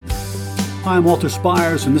Hi, I'm Walter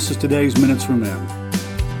Spires, and this is today's Minutes from Men.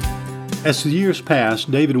 As the years passed,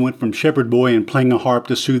 David went from shepherd boy and playing a harp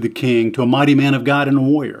to soothe the king to a mighty man of God and a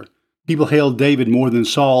warrior. People hailed David more than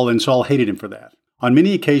Saul, and Saul hated him for that. On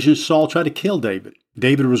many occasions, Saul tried to kill David.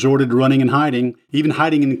 David resorted to running and hiding, even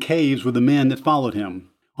hiding in caves with the men that followed him.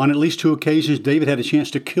 On at least 2 occasions, David had a chance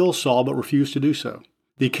to kill Saul but refused to do so.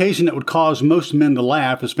 The occasion that would cause most men to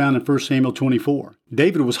laugh is found in 1 Samuel 24.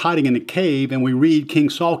 David was hiding in a cave, and we read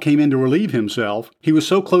King Saul came in to relieve himself. He was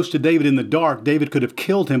so close to David in the dark, David could have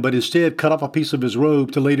killed him, but instead cut off a piece of his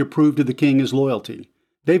robe to later prove to the king his loyalty.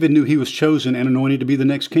 David knew he was chosen and anointed to be the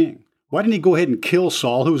next king. Why didn't he go ahead and kill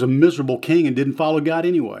Saul, who was a miserable king and didn't follow God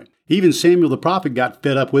anyway? Even Samuel the prophet got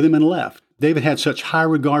fed up with him and left. David had such high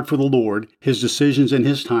regard for the Lord, his decisions and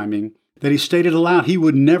his timing, that he stated aloud he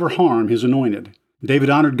would never harm his anointed.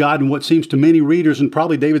 David honored God in what seems to many readers and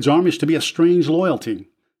probably David's armies to be a strange loyalty.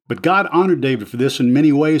 But God honored David for this in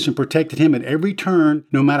many ways and protected him at every turn,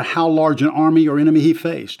 no matter how large an army or enemy he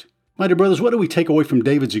faced. My dear brothers, what do we take away from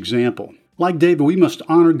David's example? Like David, we must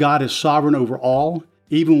honor God as sovereign over all,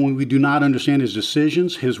 even when we do not understand his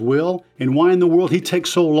decisions, his will, and why in the world he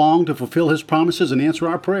takes so long to fulfill his promises and answer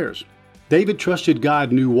our prayers. David trusted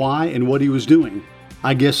God knew why and what he was doing.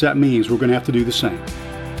 I guess that means we're going to have to do the same.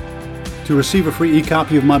 To receive a free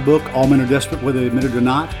e-copy of my book, All Men Are Desperate Whether They Admit It or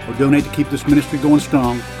Not, or donate to keep this ministry going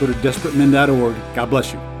strong, go to desperatemen.org. God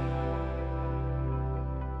bless you.